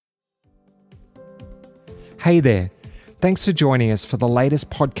Hey there, thanks for joining us for the latest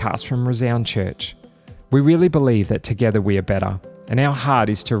podcast from Resound Church. We really believe that together we are better, and our heart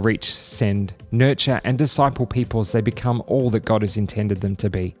is to reach, send, nurture and disciple people as they become all that God has intended them to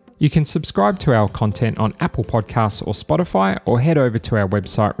be. You can subscribe to our content on Apple Podcasts or Spotify, or head over to our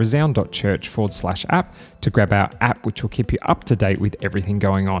website resound.church/app to grab our app, which will keep you up to date with everything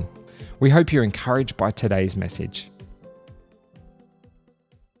going on. We hope you're encouraged by today's message.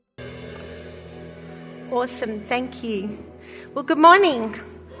 Awesome, thank you. Well, good morning.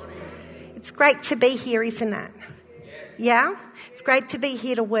 It's great to be here, isn't it? Yeah? It's great to be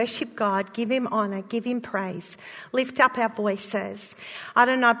here to worship God, give Him honour, give Him praise, lift up our voices. I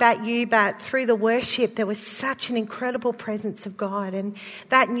don't know about you, but through the worship there was such an incredible presence of God. And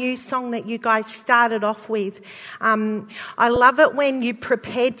that new song that you guys started off with, I love it when you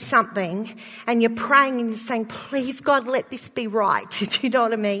prepared something and you're praying and you're saying, please God, let this be right. Do you know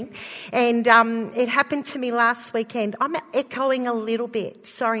what I mean? And it happened to me last weekend. I'm echoing a little bit.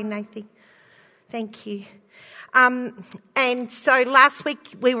 Sorry, Nathan. Thank you. And so last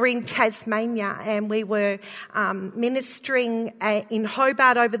week we were in Tasmania and we were ministering in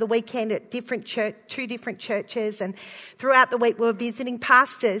Hobart over the weekend at two different churches, and throughout the week we were visiting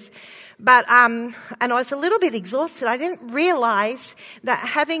pastors. But and I was a little bit exhausted. I didn't realise that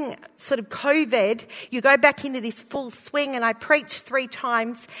having sort of COVID, you go back into this full swing, and I preached 3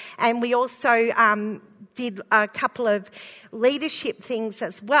 times, and we also did a couple of leadership things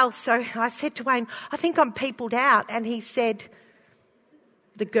as well. So I said to Wayne, I think I'm peopled out. And he said,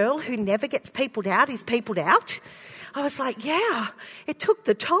 the girl who never gets peopled out is peopled out? I was like, yeah, it took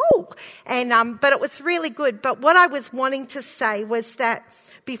the toll. And but it was really good. But what I was wanting to say was that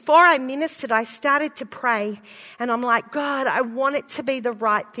before I ministered, I started to pray. And I'm like, God, I want it to be the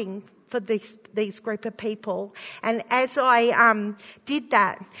right thing for these group of people. And as I did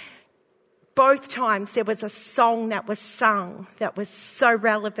that, both times there was a song that was sung that was so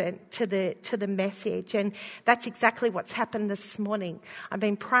relevant to the message, and that's exactly what's happened this morning. I've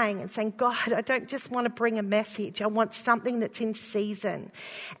been praying and saying, God, I don't just want to bring a message, I want something that's in season.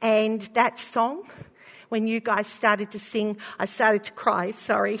 And that song, when you guys started to sing, I started to cry,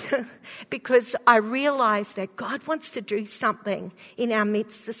 because I realised that God wants to do something in our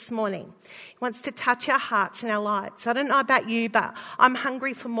midst this morning. He wants to touch our hearts and our lives. I don't know about you, but I'm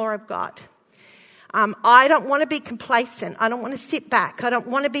hungry for more of God. I don't want to be complacent. I don't want to sit back. I don't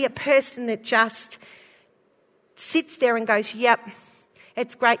want to be a person that just sits there and goes, yep,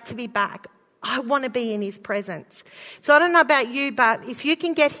 it's great to be back. I want to be in His presence. So I don't know about you, but if you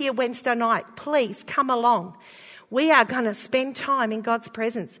can get here Wednesday night, please come along. We are going to spend time in God's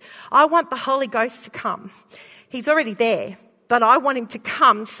presence. I want the Holy Ghost to come. He's already there. But I want Him to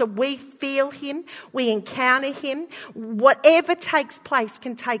come so we feel Him, we encounter Him. Whatever takes place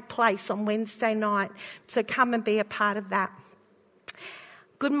can take place on Wednesday night. So come and be a part of that.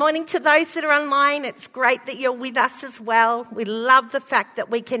 Good morning to those that are online. It's great that you're with us as well. We love the fact that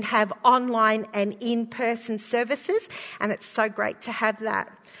we can have online and in-person services, and it's so great to have that.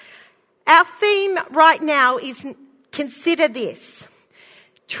 Our theme right now is Consider This.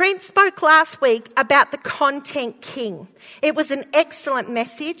 Trent spoke last week about the content king. It was an excellent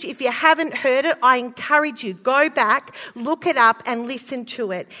message. If you haven't heard it, I encourage you, go back, look it up and listen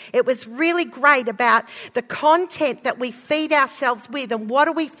to it. It was really great about the content that we feed ourselves with, and what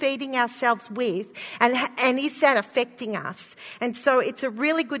are we feeding ourselves with, and is that affecting us? And so it's a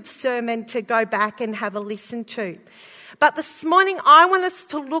really good sermon to go back and have a listen to. But this morning I want us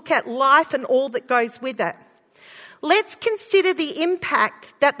to look at life and all that goes with it. Let's consider the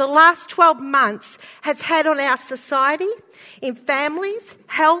impact that the last 12 months has had on our society, in families,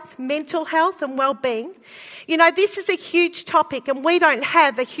 health, mental health and well-being. You know, this is a huge topic and we don't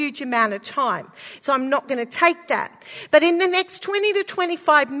have a huge amount of time, so I'm not going to take that. But in the next 20 to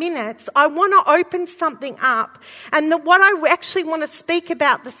 25 minutes, I want to open something up. And what I actually want to speak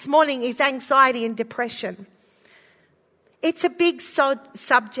about this morning is anxiety and depression. It's a big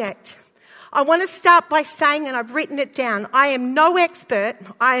subject. I want to start by saying, and I've written it down, I am no expert.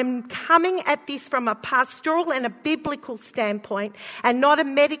 I am coming at this from a pastoral and a biblical standpoint and not a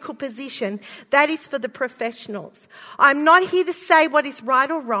medical position. That is for the professionals. I'm not here to say what is right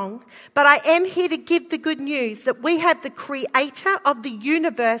or wrong, but I am here to give the good news that we have the creator of the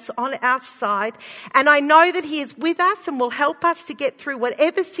universe on our side, and I know that He is with us and will help us to get through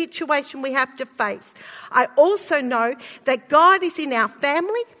whatever situation we have to face. I also know that God is in our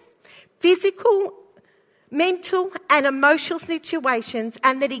family, physical, mental and emotional situations,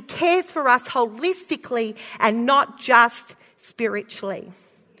 and that He cares for us holistically and not just spiritually.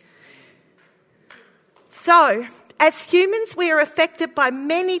 So, As humans, we are affected by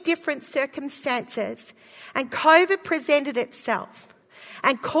many different circumstances, and COVID presented itself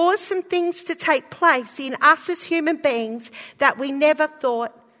and caused some things to take place in us as human beings that we never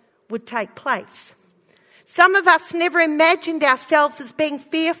thought would take place. Some of us never imagined ourselves as being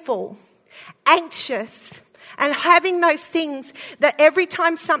fearful, anxious, and having those things that every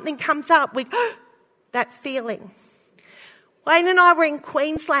time something comes up, we that feeling. Wayne and I were in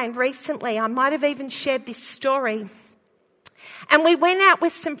Queensland recently. I might have even shared this story. And we went out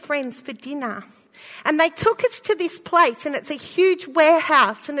with some friends for dinner. And they took us to this place, and it's a huge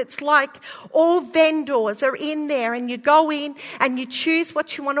warehouse, and it's like all vendors are in there, and you go in and you choose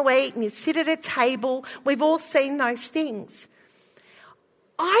what you want to eat, and you sit at a table. We've all seen those things.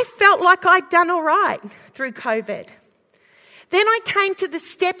 I felt like I'd done all right through COVID. Then I came to the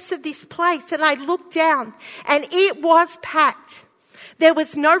steps of this place and I looked down and it was packed. There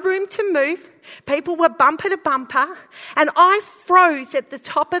was no room to move. People were bumper to bumper. And I froze at the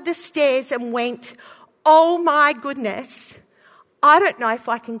top of the stairs and went, oh my goodness, I don't know if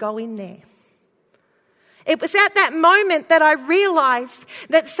I can go in there. It was at that moment that I realised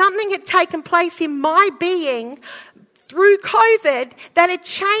that something had taken place in my being through COVID that had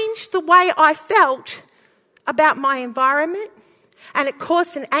changed the way I felt about my environment, and it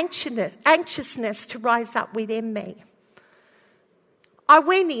caused an anxiousness to rise up within me. I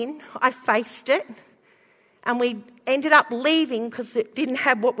went in, I faced it, and we ended up leaving because it didn't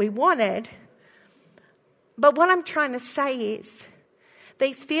have what we wanted. But what I'm trying to say is,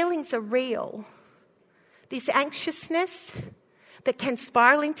 these feelings are real. This anxiousness that can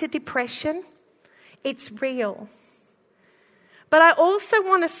spiral into depression, it's real. But I also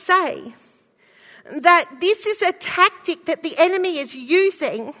want to say that this is a tactic that the enemy is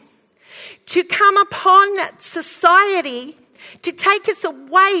using to come upon society to take us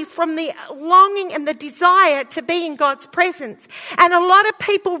away from the longing and the desire to be in God's presence. And a lot of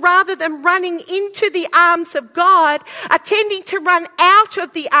people, rather than running into the arms of God, are tending to run out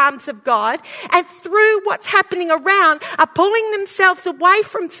of the arms of God, and through what's happening around are pulling themselves away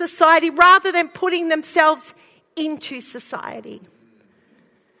from society rather than putting themselves into society.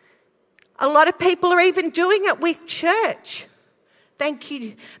 A lot of people are even doing it with church. Thank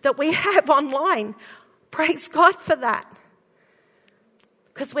you that we have online. Praise God for that.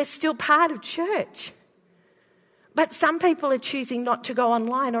 Because we're still part of church. But some people are choosing not to go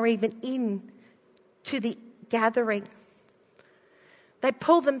online or even in to the gathering. They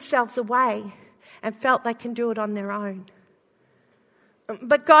pull themselves away and felt they can do it on their own.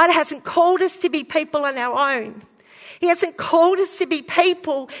 But God hasn't called us to be people on our own. He hasn't called us to be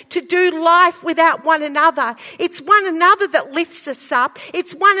people to do life without one another. It's one another that lifts us up.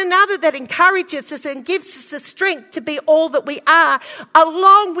 It's one another that encourages us and gives us the strength to be all that we are,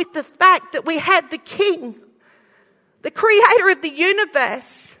 along with the fact that we have the King, the Creator of the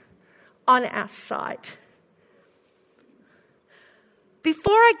universe, on our side.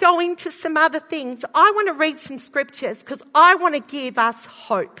 Before I go into some other things, I want to read some scriptures because I want to give us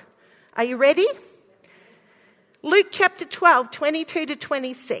hope. Are you ready? Luke chapter 12, 22 to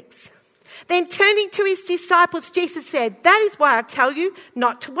 26. Then turning to his disciples, Jesus said, that is why I tell you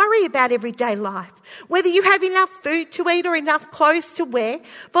not to worry about everyday life, whether you have enough food to eat or enough clothes to wear.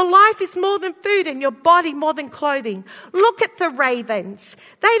 For life is more than food and your body more than clothing. Look at the ravens.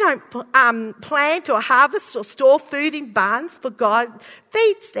 They don't plant or harvest or store food in barns, for God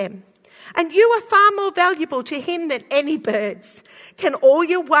feeds them. And you are far more valuable to him than any birds. Can all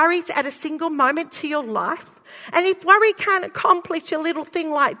your worries add a single moment to your life? And if worry can't accomplish a little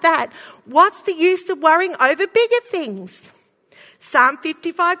thing like that, what's the use of worrying over bigger things? Psalm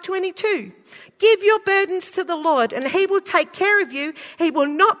 55:22. Give your burdens to the Lord and he will take care of you. He will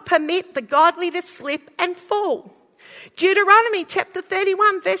not permit the godly to slip and fall. Deuteronomy chapter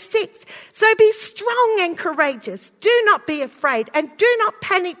 31 verse 6. So be strong and courageous. Do not be afraid and do not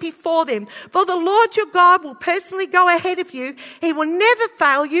panic before them. For the Lord your God will personally go ahead of you. He will never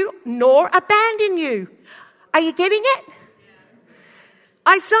fail you nor abandon you. Are you getting it?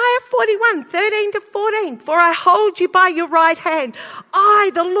 Isaiah 41, 13 to 14. For I hold you by your right hand. I,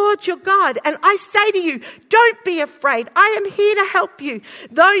 the Lord your God. And I say to you, don't be afraid. I am here to help you.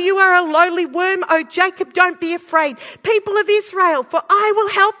 Though you are a lowly worm, O Jacob, don't be afraid. People of Israel, for I will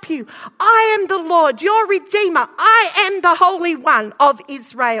help you. I am the Lord, your Redeemer. I am the Holy One of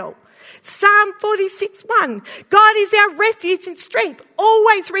Israel. Psalm 46:1. God is our refuge and strength,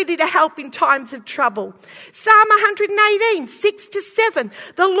 always ready to help in times of trouble. Psalm 118, 6 to 7.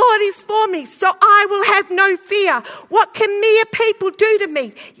 The Lord is for me, so I will have no fear. What can mere people do to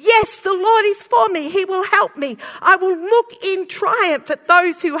me? Yes, the Lord is for me. He will help me. I will look in triumph at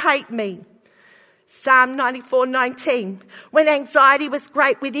those who hate me. Psalm 94:19. When anxiety was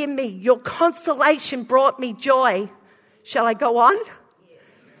great within me, your consolation brought me joy. Shall I go on?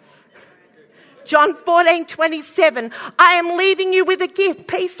 John 14:27. I am leaving you with a gift,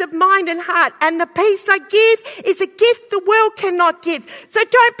 peace of mind and heart. And the peace I give is a gift the world cannot give. So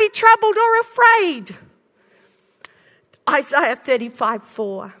don't be troubled or afraid. Isaiah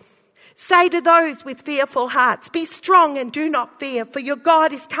 35:4. Say to those with fearful hearts, be strong and do not fear, for your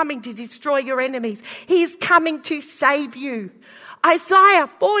God is coming to destroy your enemies. He is coming to save you. Isaiah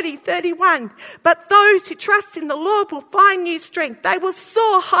 40:31. But those who trust in the Lord will find new strength. They will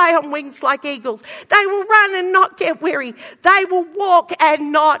soar high on wings like eagles. They will run and not get weary. They will walk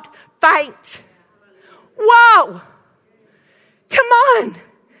and not faint. Whoa! Come on.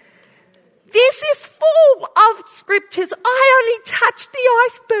 This is full of scriptures. I only touched the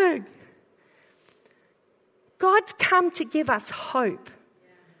iceberg. God's come to give us hope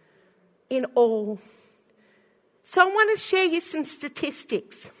in all. So I want to share you some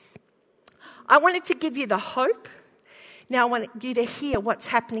statistics. I wanted to give you the hope. Now I want you to hear what's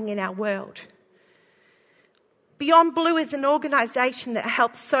happening in our world. Beyond Blue is an organisation that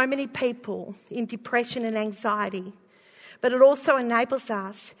helps so many people in depression and anxiety. But it also enables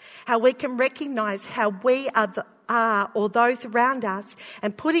us how we can recognise how we are or those around us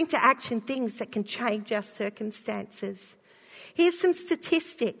and put into action things that can change our circumstances. Here's some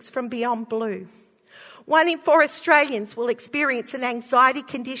statistics from Beyond Blue. 1 in 4 Australians will experience an anxiety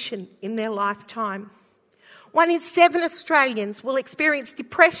condition in their lifetime. 1 in 7 Australians will experience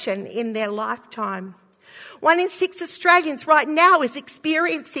depression in their lifetime. 1 in 6 Australians right now is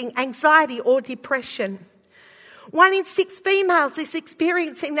experiencing anxiety or depression. 1 in 6 females is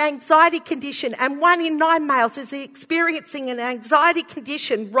experiencing an anxiety condition, and 1 in 9 males is experiencing an anxiety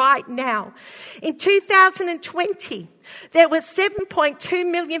condition right now. In 2020, there were 7.2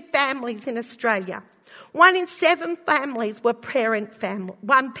 million families in Australia. 1 in 7 families were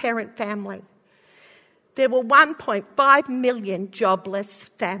one-parent family. There were 1.5 million jobless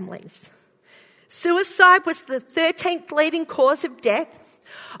families. Suicide was the 13th leading cause of death.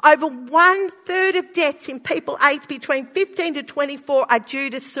 Over 1/3 of deaths in people aged between 15 to 24 are due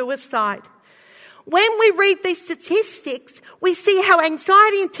to suicide. When we read these statistics, we see how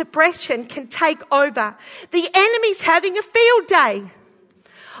anxiety and depression can take over. The enemy's having a field day.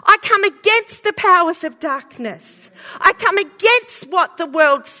 I come against the powers of darkness. I come against what the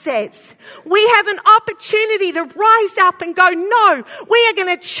world says. We have an opportunity to rise up and go, no, we are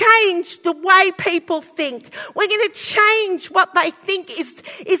going to change the way people think. We're going to change what they think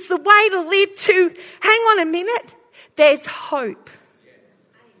is the way to live to, hang on a minute, there's hope.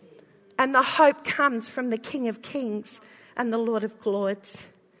 And the hope comes from the King of Kings and the Lord of Lords.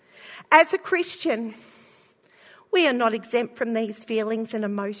 As a Christian, we are not exempt from these feelings and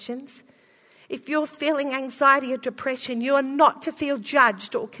emotions. If you're feeling anxiety or depression, you are not to feel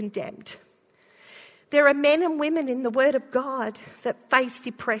judged or condemned. There are men and women in the Word of God that face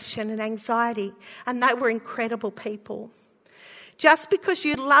depression and anxiety, and they were incredible people. Just because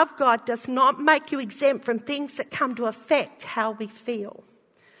you love God does not make you exempt from things that come to affect how we feel.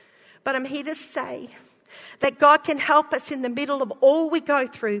 But I'm here to say that God can help us in the middle of all we go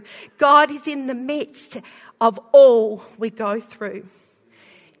through. God is in the midst of all we go through.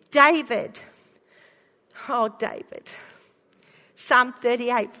 David. Psalm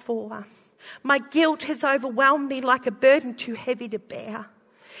 38:4. My guilt has overwhelmed me like a burden too heavy to bear.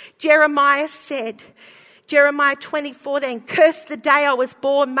 Jeremiah said, Jeremiah 20:14, curse the day I was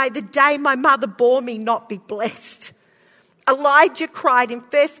born, may the day my mother bore me not be blessed. Elijah cried in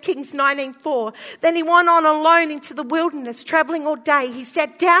 1 Kings 19:4. Then he went on alone into the wilderness, travelling all day. He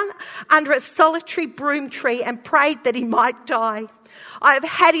sat down under a solitary broom tree and prayed that he might die. I have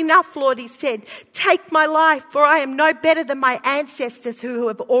had enough, Lord, he said. Take my life, for I am no better than my ancestors who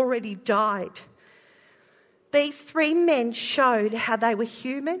have already died. These 3 men showed how they were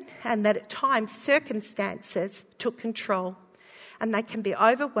human and that at times circumstances took control and they can be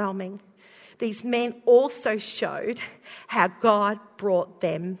overwhelming. These men also showed how God brought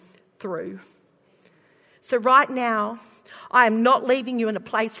them through. So right now, I am not leaving you in a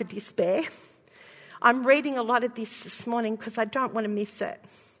place of despair. I'm reading a lot of this morning because I don't want to miss it.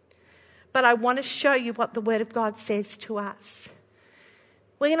 But I want to show you what the Word of God says to us.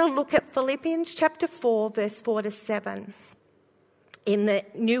 We're going to look at Philippians chapter 4, verse 4-7 in the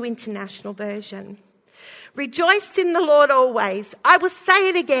New International Version. Rejoice in the Lord always. I will say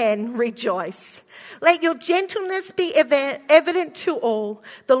it again, rejoice. Let your gentleness be evident to all.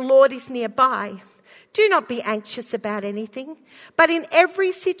 The Lord is nearby. Do not be anxious about anything, but in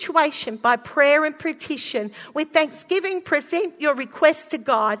every situation, by prayer and petition, with thanksgiving, present your requests to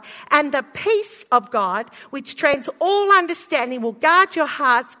God, and the peace of God, which transcends all understanding, will guard your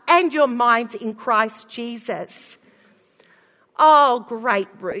hearts and your minds in Christ Jesus. Oh, great,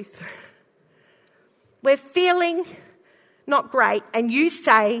 Ruth. We're feeling not great, and you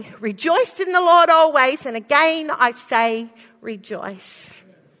say, rejoice in the Lord always, and again I say, rejoice.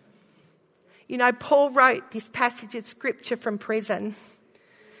 You know, Paul wrote this passage of scripture from prison.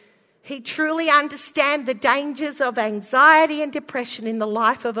 He truly understands the dangers of anxiety and depression in the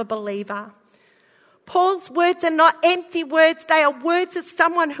life of a believer. Paul's words are not empty words. They are words of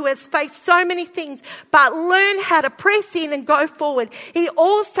someone who has faced so many things, but learned how to press in and go forward. He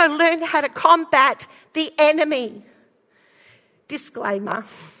also learned how to combat the enemy. Disclaimer.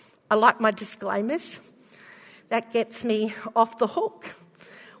 I like my disclaimers. That gets me off the hook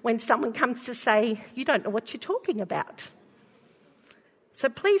when someone comes to say, you don't know what you're talking about. So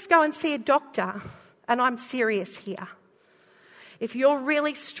please go and see a doctor, and I'm serious here. If you're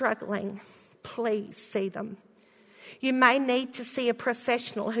really struggling, please see them. You may need to see a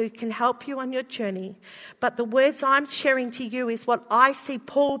professional who can help you on your journey, but the words I'm sharing to you is what I see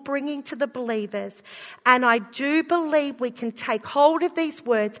Paul bringing to the believers, and I do believe we can take hold of these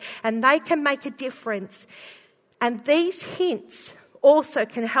words and they can make a difference. And these hints also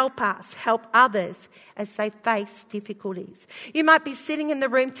can help us help others as they face difficulties. You might be sitting in the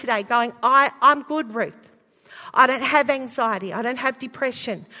room today going, I'm good, Ruth. I don't have anxiety. I don't have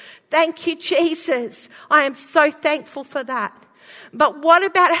depression. Thank you, Jesus. I am so thankful for that. But what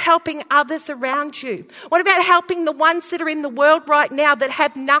about helping others around you? What about helping the ones that are in the world right now that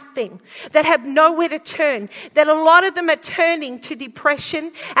have nothing, that have nowhere to turn, that a lot of them are turning to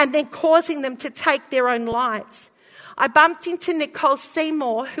depression and then causing them to take their own lives? I bumped into Nicole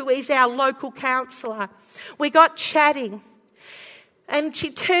Seymour, who is our local counsellor. We got chatting and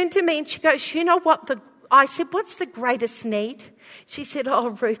she turned to me and she goes, you know what I said, what's the greatest need? She said, oh,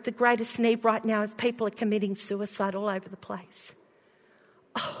 Ruth, the greatest need right now is people are committing suicide all over the place.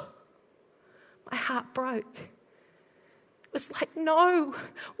 Oh, my heart broke. It was like, no,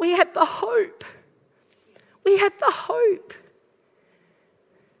 we have the hope. We have the hope.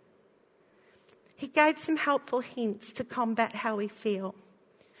 He gave some helpful hints to combat how we feel.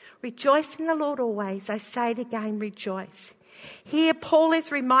 Rejoice in the Lord always. I say it again, rejoice. Here, Paul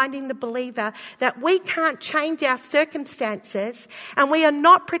is reminding the believer that we can't change our circumstances and we are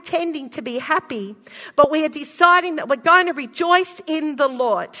not pretending to be happy, but we are deciding that we're going to rejoice in the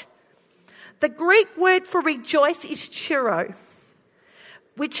Lord. The Greek word for rejoice is chiro,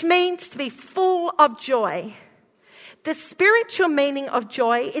 which means to be full of joy. The spiritual meaning of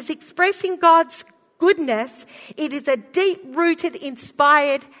joy is expressing God's goodness. It is a deep-rooted,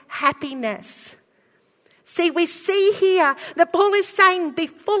 inspired happiness. See, we see here that Paul is saying be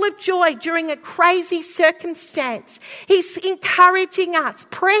full of joy during a crazy circumstance. He's encouraging us,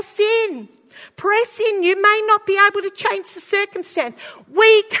 press in. Press in. You may not be able to change the circumstance.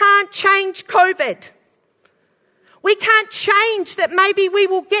 We can't change COVID. We can't change that maybe we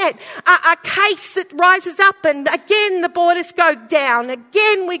will get a case that rises up and again the borders go down.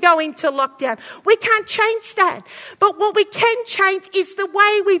 Again we go into lockdown. We can't change that. But what we can change is the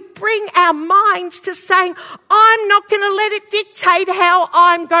way we bring our minds to saying, I'm not going to let it dictate how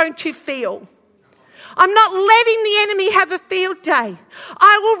I'm going to feel. I'm not letting the enemy have a field day.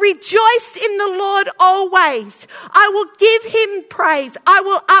 I will rejoice in the Lord always. I will give him praise. I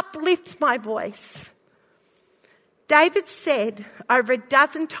will uplift my voice. David said over a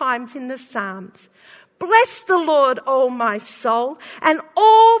dozen times in the Psalms, bless the Lord, O my soul, and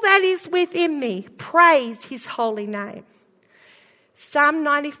all that is within me. Praise his holy name. Psalm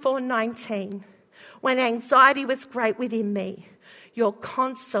 94:19, when anxiety was great within me, your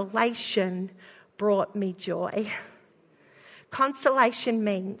consolation brought me joy. Consolation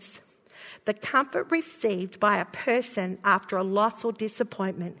means the comfort received by a person after a loss or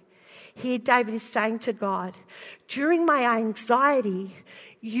disappointment. Here David is saying to God, during my anxiety,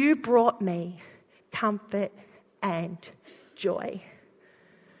 you brought me comfort and joy.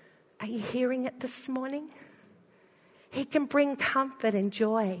 Are you hearing it this morning? He can bring comfort and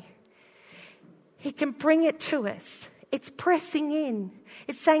joy. He can bring it to us. It's pressing in.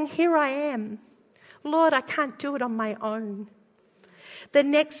 It's saying, here I am. Lord, I can't do it on my own. The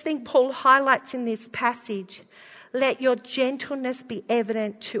next thing Paul highlights in this passage, let your gentleness be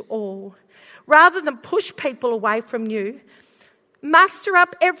evident to all. Rather than push people away from you, muster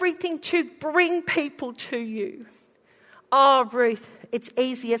up everything to bring people to you. Oh, Ruth, it's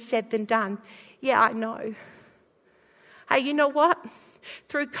easier said than done. Yeah, I know. Hey, you know what?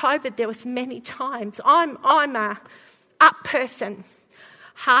 through COVID, there was many times. I'm a up person,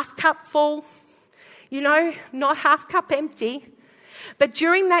 half cup full, not half cup empty. But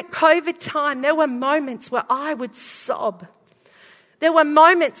during that COVID time, there were moments where I would sob. There were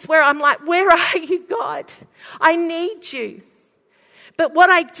moments where I'm like, where are you, God? I need you. But what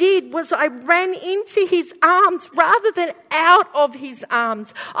I did was I ran into his arms rather than out of his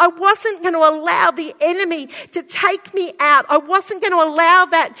arms. I wasn't going to allow the enemy to take me out. I wasn't going to allow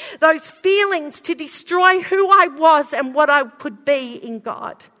those feelings to destroy who I was and what I could be in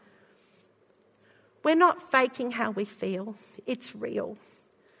God. We're not faking how we feel. It's real.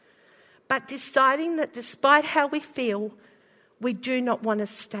 But deciding that despite how we feel, we do not want to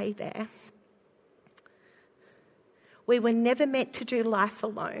stay there. We were never meant to do life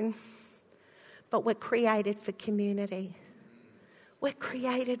alone, but we're created for community. We're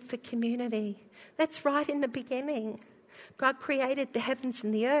created for community. That's right in the beginning. God created the heavens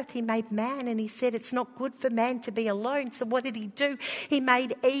and the earth. He made man and he said it's not good for man to be alone. So what did he do? He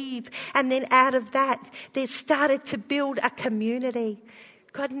made Eve. And then out of that, they started to build a community.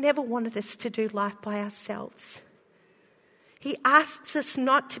 God never wanted us to do life by ourselves. He asks us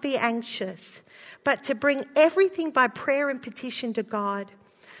not to be anxious, but to bring everything by prayer and petition to God.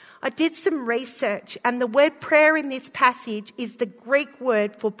 I did some research, and the word prayer in this passage is the Greek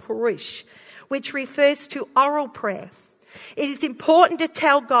word for parish, which refers to oral prayer. It is important to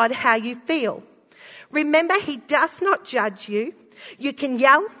tell God how you feel. Remember, he does not judge you. You can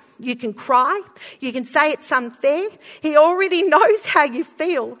yell, you can cry, you can say it's unfair. He already knows how you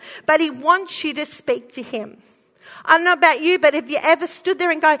feel, but he wants you to speak to him. I don't know about you, but have you ever stood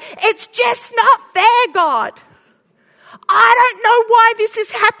there and go, it's just not fair, God. I don't know why this is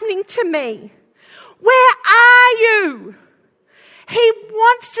happening to me. Where are you? He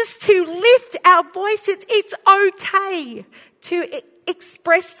wants us to lift our voices. It's okay to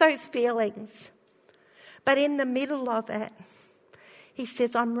express those feelings. But in the middle of it, he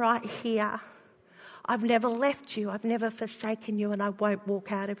says, I'm right here. I've never left you. I've never forsaken you, and I won't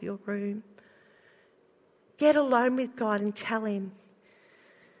walk out of your room. Get alone with God and tell him.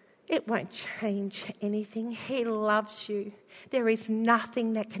 It won't change anything. He loves you. There is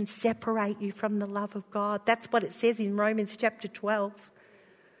nothing that can separate you from the love of God. That's what it says in Romans chapter 12.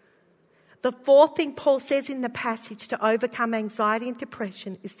 The fourth thing Paul says in the passage to overcome anxiety and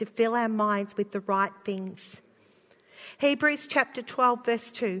depression is to fill our minds with the right things. Hebrews chapter 12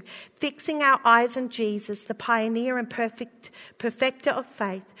 verse 2, fixing our eyes on Jesus, the pioneer and perfecter of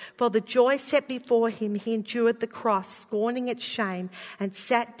faith, for the joy set before him, he endured the cross, scorning its shame, and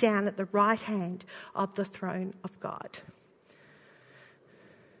sat down at the right hand of the throne of God.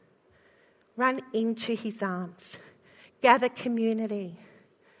 Run into his arms. Gather community.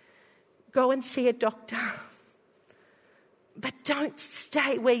 Go and see a doctor. But don't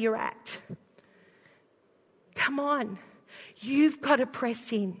stay where you're at. Come on. You've got to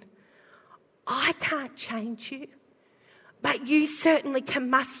press in. I can't change you, but you certainly can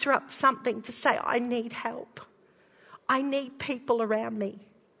muster up something to say, I need help. I need people around me.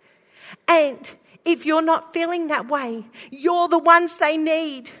 And if you're not feeling that way, you're the ones they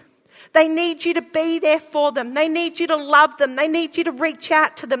need. They need you to be there for them. They need you to love them. They need you to reach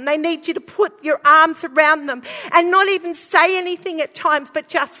out to them. They need you to put your arms around them and not even say anything at times, but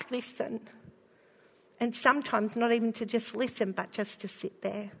just listen. And sometimes not even to just listen, but just to sit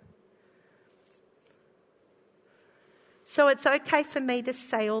there. So it's okay for me to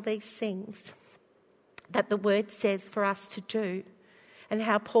say all these things that the word says for us to do and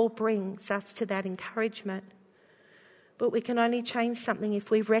how Paul brings us to that encouragement. But we can only change something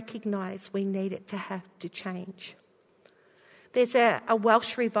if we recognise we need it to have to change. There's a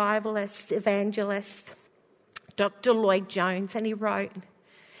Welsh revivalist, evangelist, Dr. Lloyd Jones, and he wrote,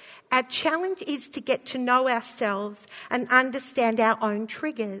 our challenge is to get to know ourselves and understand our own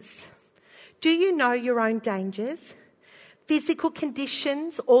triggers. Do you know your own dangers? Physical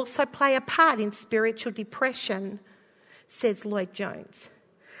conditions also play a part in spiritual depression, says Lloyd Jones.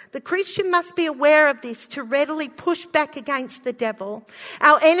 The Christian must be aware of this to readily push back against the devil.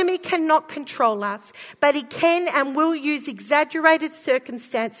 Our enemy cannot control us, but he can and will use exaggerated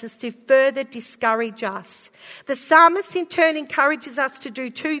circumstances to further discourage us. The psalmist in turn encourages us to do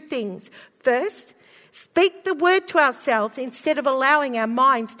two things. First, speak the word to ourselves instead of allowing our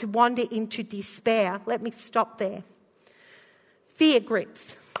minds to wander into despair. Let me stop there. Fear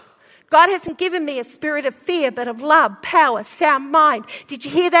grips. God hasn't given me a spirit of fear, but of love, power, sound mind. Did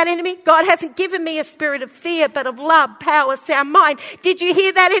you hear that, enemy? God hasn't given me a spirit of fear, but of love, power, sound mind. Did you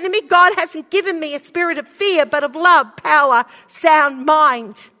hear that, enemy? God hasn't given me a spirit of fear, but of love, power, sound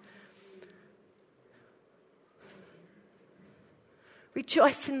mind.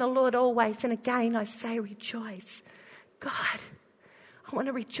 Rejoice in the Lord always. And again, I say rejoice. God, I want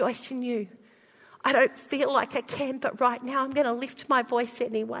to rejoice in you. I don't feel like I can, but right now I'm going to lift my voice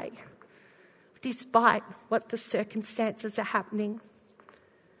anyway, despite what the circumstances are happening.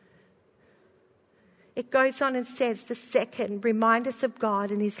 It goes on and says, the second, remind us of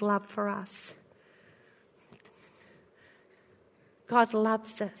God and his love for us. God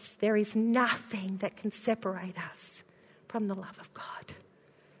loves us. There is nothing that can separate us from the love of God.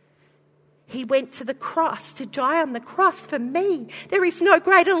 He went to the cross to die on the cross for me. There is no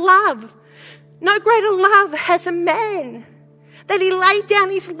greater love. No greater love has a man that he laid down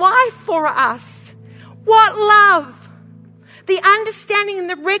his life for us. What love! The understanding and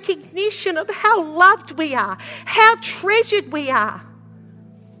the recognition of how loved we are, how treasured we are.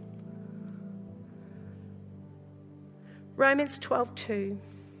 Romans 12:2.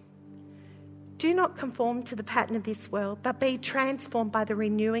 Do not conform to the pattern of this world, but be transformed by the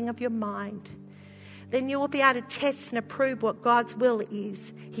renewing of your mind. Then you will be able to test and approve what God's will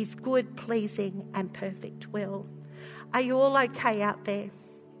is, his good, pleasing and perfect will. Are you all okay out there?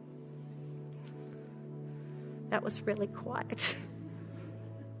 That was really quiet.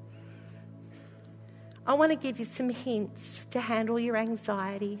 I want to give you some hints to handle your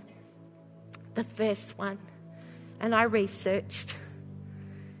anxiety. The first one, and I researched,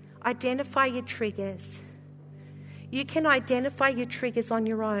 identify your triggers. You can identify your triggers on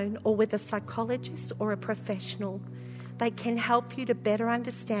your own or with a psychologist or a professional. They can help you to better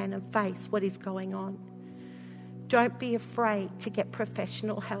understand and face what is going on. Don't be afraid to get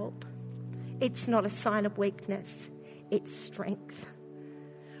professional help. It's not a sign of weakness, it's strength.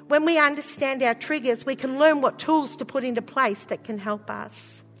 When we understand our triggers, we can learn what tools to put into place that can help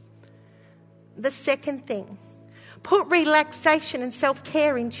us. The second thing, put relaxation and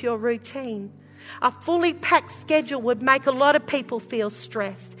self-care into your routine. A fully packed schedule would make a lot of people feel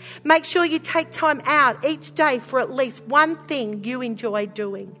stressed. Make sure you take time out each day for at least one thing you enjoy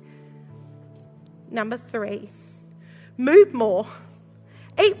doing. Number 3, move more,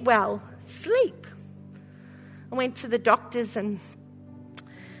 eat well, sleep. I went to the doctors and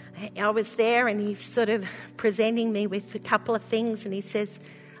I was there and he's sort of presenting me with a couple of things and he says,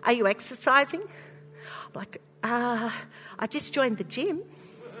 are you exercising? I'm like, I just joined the gym.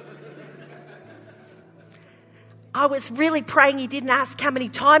 I was really praying he didn't ask how many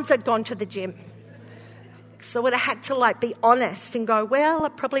times I'd gone to the gym. So I would have had to be honest and go, well,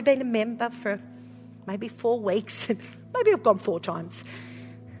 I've probably been a member for maybe 4 weeks. Maybe I've gone 4 times.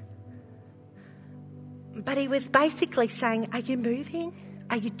 But he was basically saying, are you moving?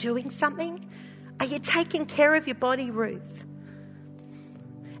 Are you doing something? Are you taking care of your body, Ruth?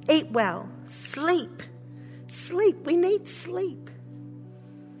 Eat well. Sleep. Sleep. We need sleep.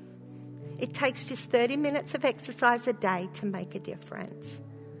 It takes just 30 minutes of exercise a day to make a difference.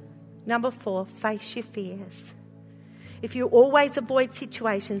 Number 4, face your fears. If you always avoid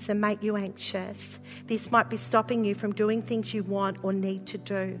situations that make you anxious, this might be stopping you from doing things you want or need to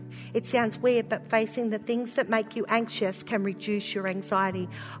do. It sounds weird, but facing the things that make you anxious can reduce your anxiety.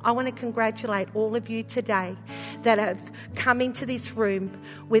 I want to congratulate all of you today that have come into this room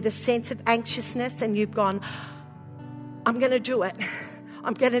with a sense of anxiousness and you've gone, I'm going to do it.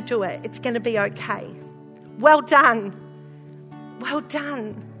 I'm going to do it. It's going to be okay. Well done. Well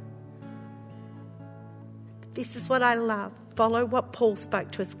done. This is what I love. Follow what Paul spoke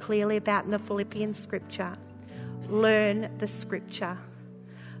to us clearly about in the Philippians scripture. Learn the scripture.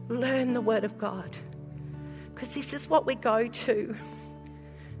 Learn the word of God. Because this is what we go to.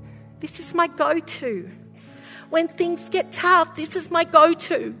 This is my go-to. When things get tough, this is my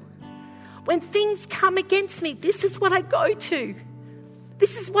go-to. When things come against me, this is what I go to.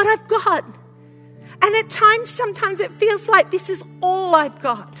 This is what I've got. And at times, sometimes it feels like this is all I've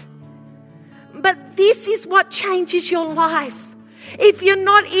got. But this is what changes your life. If you're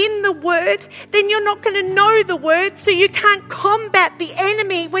not in the word, then you're not going to know the word, so you can't combat the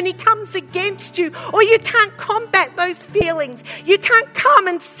enemy when he comes against you, or you can't combat those feelings. You can't come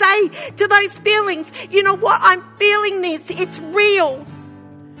and say to those feelings, you know what, I'm feeling this, it's real.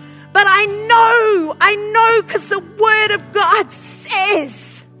 But I know because the word of God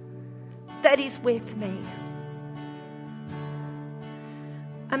says that he's with me.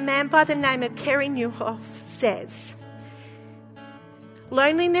 A man by the name of Kerry Newhoff says,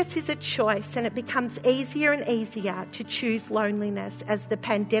 loneliness is a choice and it becomes easier and easier to choose loneliness as the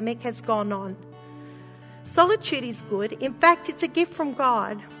pandemic has gone on. Solitude is good. In fact, it's a gift from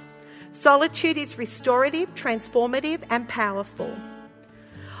God. Solitude is restorative, transformative, and powerful.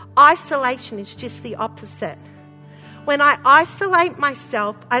 Isolation is just the opposite. When I isolate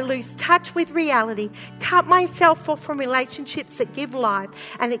myself, I lose touch with reality, cut myself off from relationships that give life,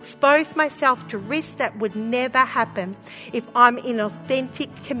 and expose myself to risks that would never happen if I'm in authentic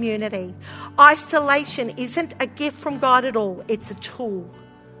community. Isolation isn't a gift from God at all. It's a tool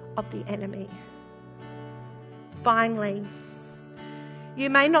of the enemy. Finally, you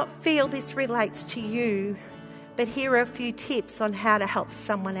may not feel this relates to you, but here are a few tips on how to help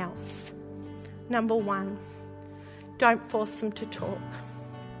someone else. Number 1, don't force them to talk.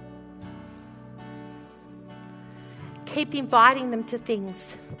 Keep inviting them to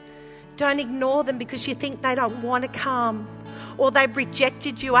things. Don't ignore them because you think they don't want to come or they've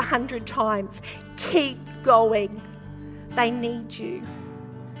rejected you 100 times. Keep going. They need you.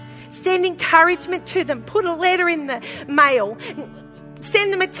 Send encouragement to them. Put a letter in the mail.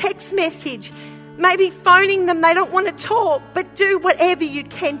 Send them a text message. Maybe phoning them. They don't want to talk, but do whatever you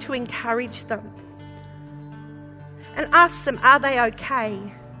can to encourage them. And ask them, are they okay?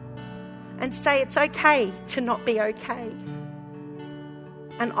 And say it's okay to not be okay.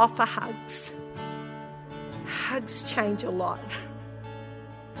 And offer hugs. Hugs change a lot.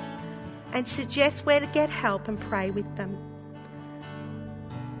 And suggest where to get help and pray with them.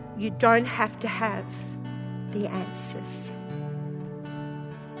 You don't have to have the answers.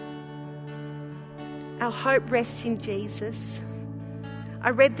 Our hope rests in Jesus. I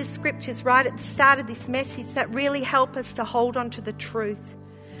read the scriptures right at the start of this message that really help us to hold on to the truth.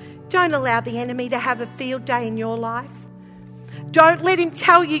 Don't allow the enemy to have a field day in your life. Don't let him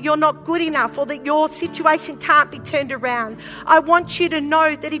tell you you're not good enough or that your situation can't be turned around. I want you to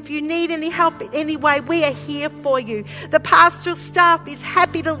know that if you need any help in any way, we are here for you. The pastoral staff is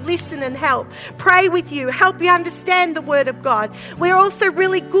happy to listen and help, pray with you, help you understand the Word of God. We're also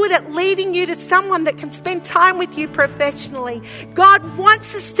really good at leading you to someone that can spend time with you professionally. God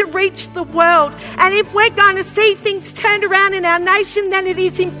wants us to reach the world. And if we're going to see things turned around in our nation, then it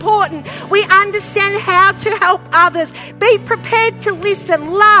is important we understand how to help others. Be prepared to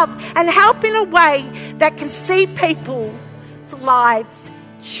listen, love, and help in a way that can see people's lives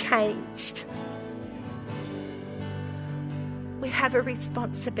changed. We have a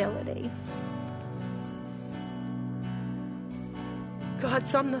responsibility.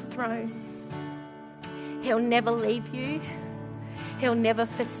 God's on the throne. He'll never leave you. He'll never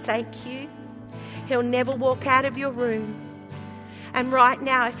forsake you. He'll never walk out of your room. And right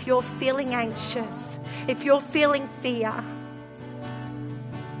now, if you're feeling anxious, if you're feeling fear,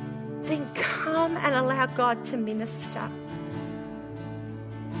 then come and allow God to minister.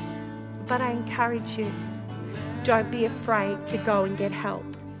 But I encourage you, don't be afraid to go and get help,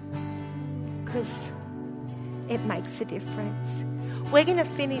 because it makes a difference. We're going to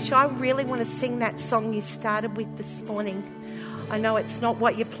finish. I really want to sing that song you started with this morning. I know it's not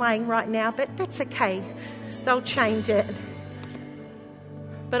what you're playing right now, but that's okay. They'll change it.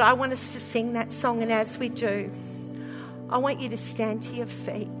 But I want us to sing that song, and as we do, I want you to stand to your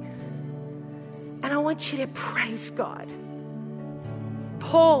feet. And I want you to praise God.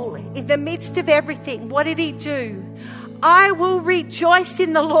 Paul, in the midst of everything, what did he do? I will rejoice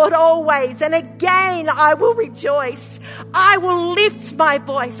in the Lord always. And again, I will rejoice. I will lift my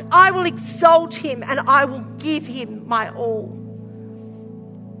voice. I will exalt him, and I will give him my all.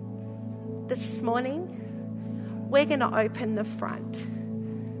 This morning, we're going to open the front.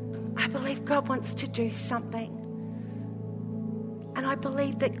 I believe God wants to do something. And I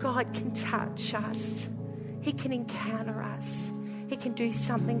believe that God can touch us. He can encounter us. He can do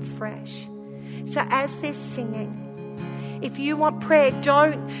something fresh. So as they're singing, if you want prayer,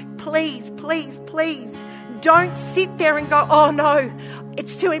 please, don't sit there and go, oh no,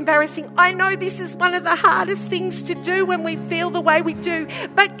 it's too embarrassing. I know this is one of the hardest things to do when we feel the way we do.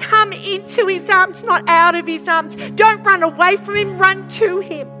 But come into his arms, not out of his arms. Don't run away from him, run to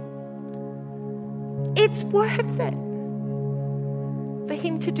him. It's worth it for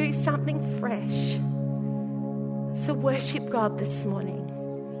him to do something fresh. So worship God this morning.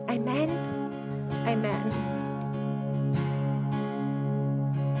 Amen. Amen.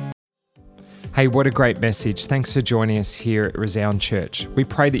 Hey, what a great message. Thanks for joining us here at Resound Church. We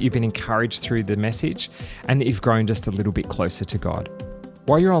pray that you've been encouraged through the message and that you've grown just a little bit closer to God.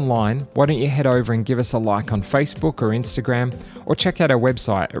 While you're online, why don't you head over and give us a like on Facebook or Instagram, or check out our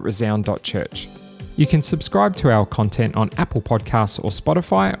website at resound.church. You can subscribe to our content on Apple Podcasts or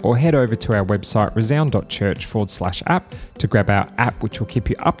Spotify, or head over to our website resound.church/app to grab our app, which will keep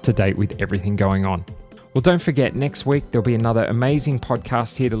you up to date with everything going on. Well, don't forget, next week there'll be another amazing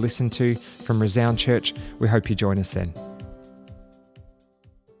podcast here to listen to from Resound Church. We hope you join us then.